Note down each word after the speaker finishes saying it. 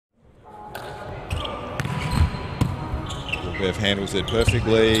Bev handles it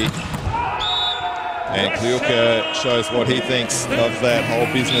perfectly. And Kliuka shows what he thinks of that whole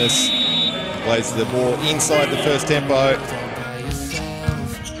business. Plays the ball inside the first tempo.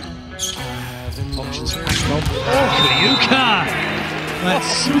 Options for Fakel. Oh, Kliuka!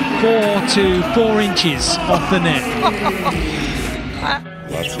 That's 4 to 4 inches off the net.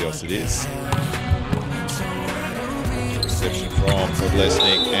 Vasilyevich it is. Reception from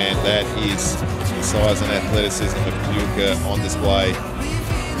Podlesnik, and that is the size and athleticism of Kliuka on display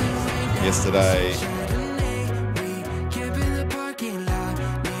yesterday.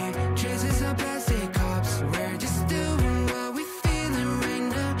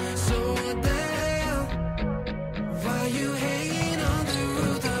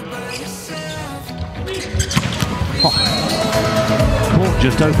 Court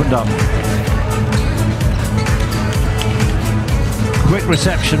just opened up. Quick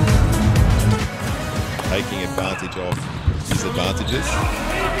reception. Taking advantage of disadvantages.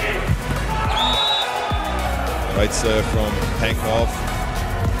 Great serve from Pankov.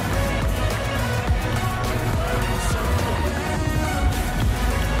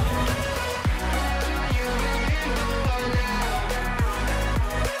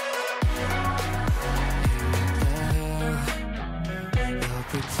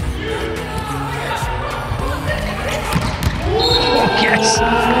 Yes,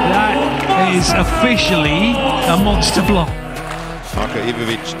 that is officially a monster block.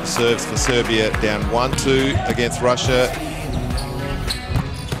 Ivkovic serves for Serbia down 1-2 against Russia.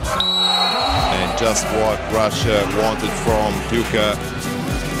 And just what Russia wanted from Kliuka.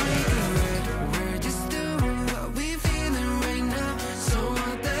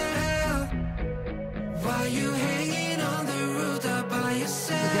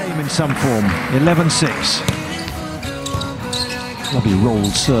 The game in some form, 11-6. Lovely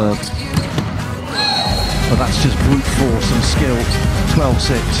rolled serve, but that's just brute force and skill.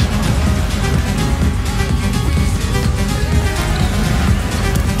 12-6.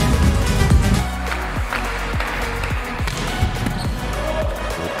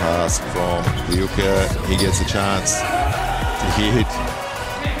 Good pass from Kliuka. He gets a chance to hit.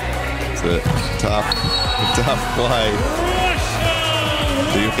 It's a tough play.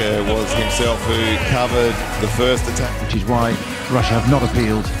 Kliuka was himself who covered the first attack. Which is why Russia have not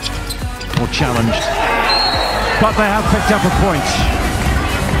appealed or challenged. But they have picked up a point.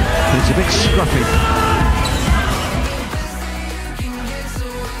 It's a bit scruffy.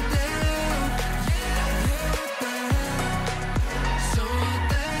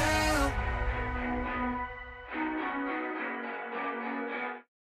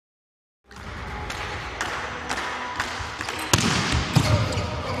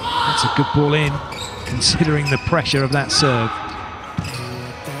 That's a good ball in, considering the pressure of that serve.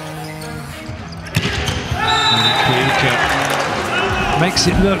 And Kliuka makes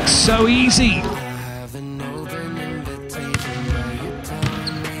it look so easy.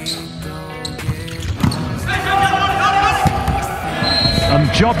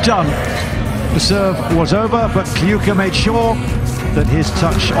 Job done. The serve was over, but Kliuka made sure that his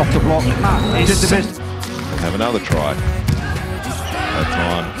touch off the block did the best. Have another try. That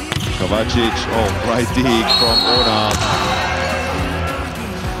time, Kovacic. Oh, great dig from Ornar.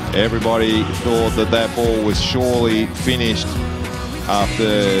 Everybody thought that that ball was surely finished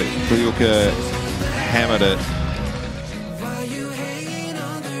after Kliuka hammered it.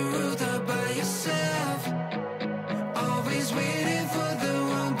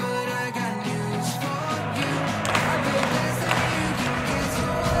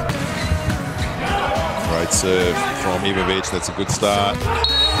 Great serve from Ivkovic, that's a good start.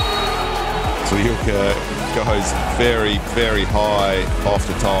 Kliuka goes very, very high off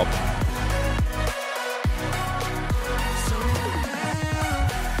the top.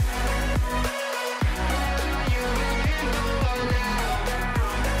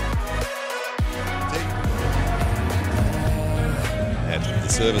 At the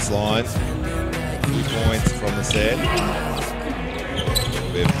service line, 2 points from the set.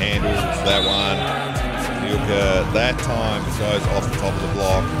 We've handled that one. Kliuka that time goes off the top of the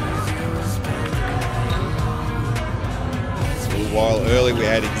block. A little while early we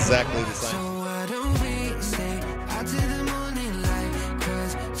had exactly the same.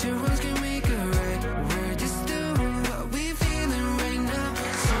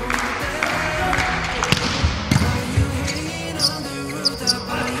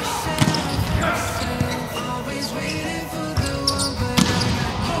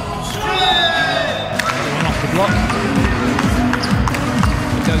 Block.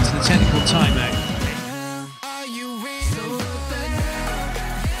 We go to the technical timeout.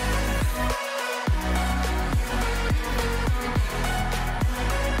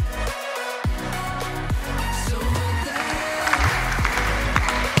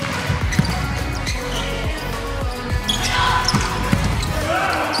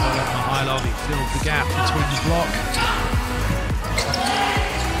 gap between the block.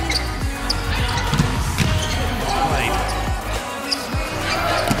 Played.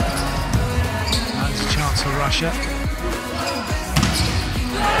 There's a chance for Russia.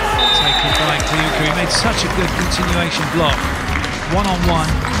 Taken by Kliuka. He made such a good continuation block. One-on-one,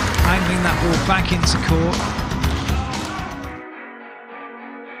 angling that ball back into court.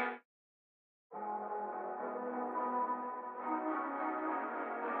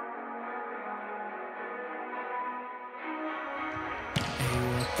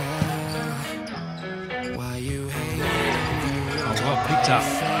 Well picked up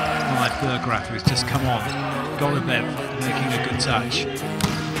by Berggraf, who's just come on. Golubev making a good touch.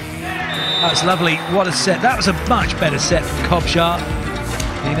 That's lovely. What a set. That was a much better set from Kobshar.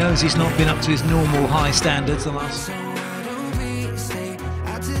 He knows he's not been up to his normal high standards the last.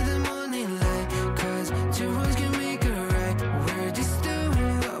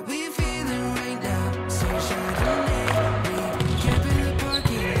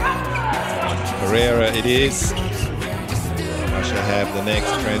 Pereira it is. Russia have the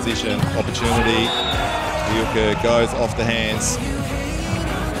next transition opportunity. Kliuka goes off the hands.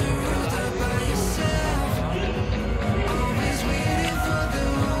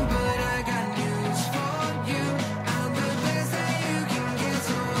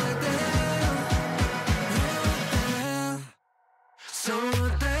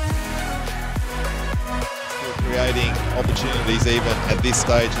 Creating opportunities even at this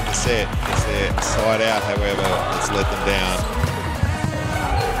stage in the set. It's their side out, however, it's let them down.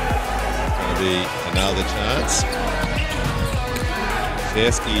 Going to be another chance.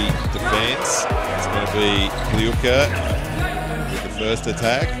 Chesky defense. It's going to be Kliuka with the first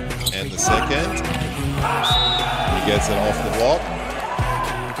attack and the second. He gets it off the block.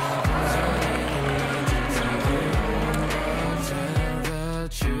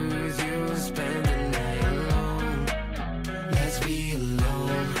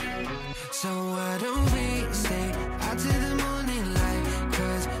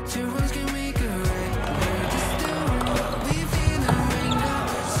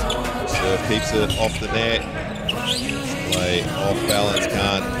 Keeps it off the net. Play off balance,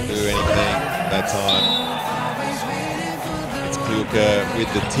 can't do anything that time. It's Kliuka with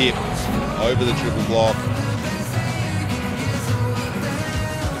the tip over the triple block.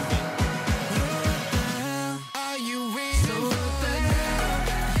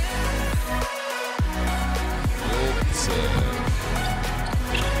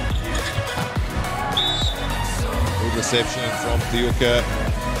 Good reception from Kliuka.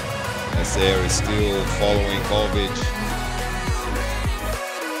 There is still following Volleyball.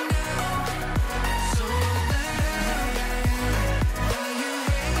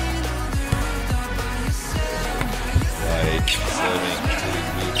 Played serving to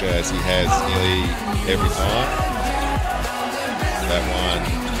Kliuka as he has nearly every time. That one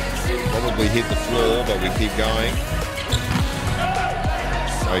probably hit the floor, but we keep going.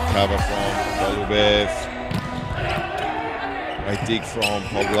 Great cover from Golubev. Great dig from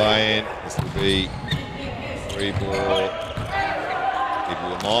Poblayan. This will be free ball. It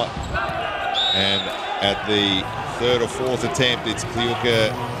will not. And at the third or fourth attempt, it's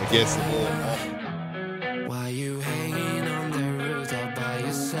Kliuka who gets the ball off. Why you hanging on the rooftop by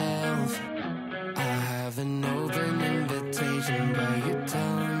yourself? I have an open invitation, but you're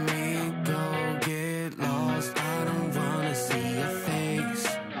telling me go get lost. I don't wanna see your face.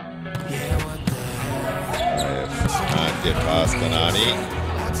 Yeah, what the hell? Can't get past Kanani.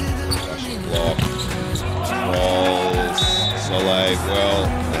 Russian block. Rolls. Soleil, well,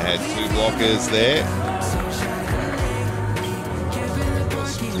 they had two blockers there. It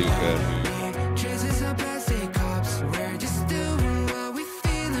was Kliuka who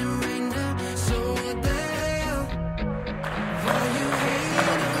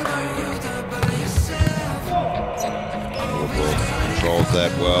controls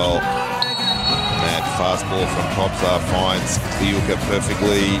that well. And that fast ball from Kobshar finds Kliuka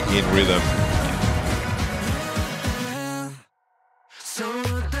perfectly in rhythm.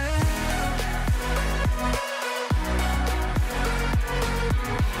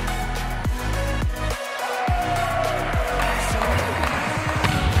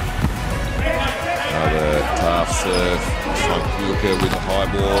 Another tough serve from Kliuka with the high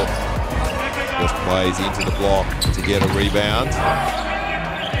ball. Just plays into the block to get a rebound.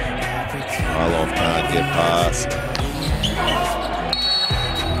 Krylov can't get past.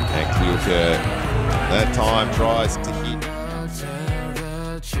 And Kliuka that time tries to hit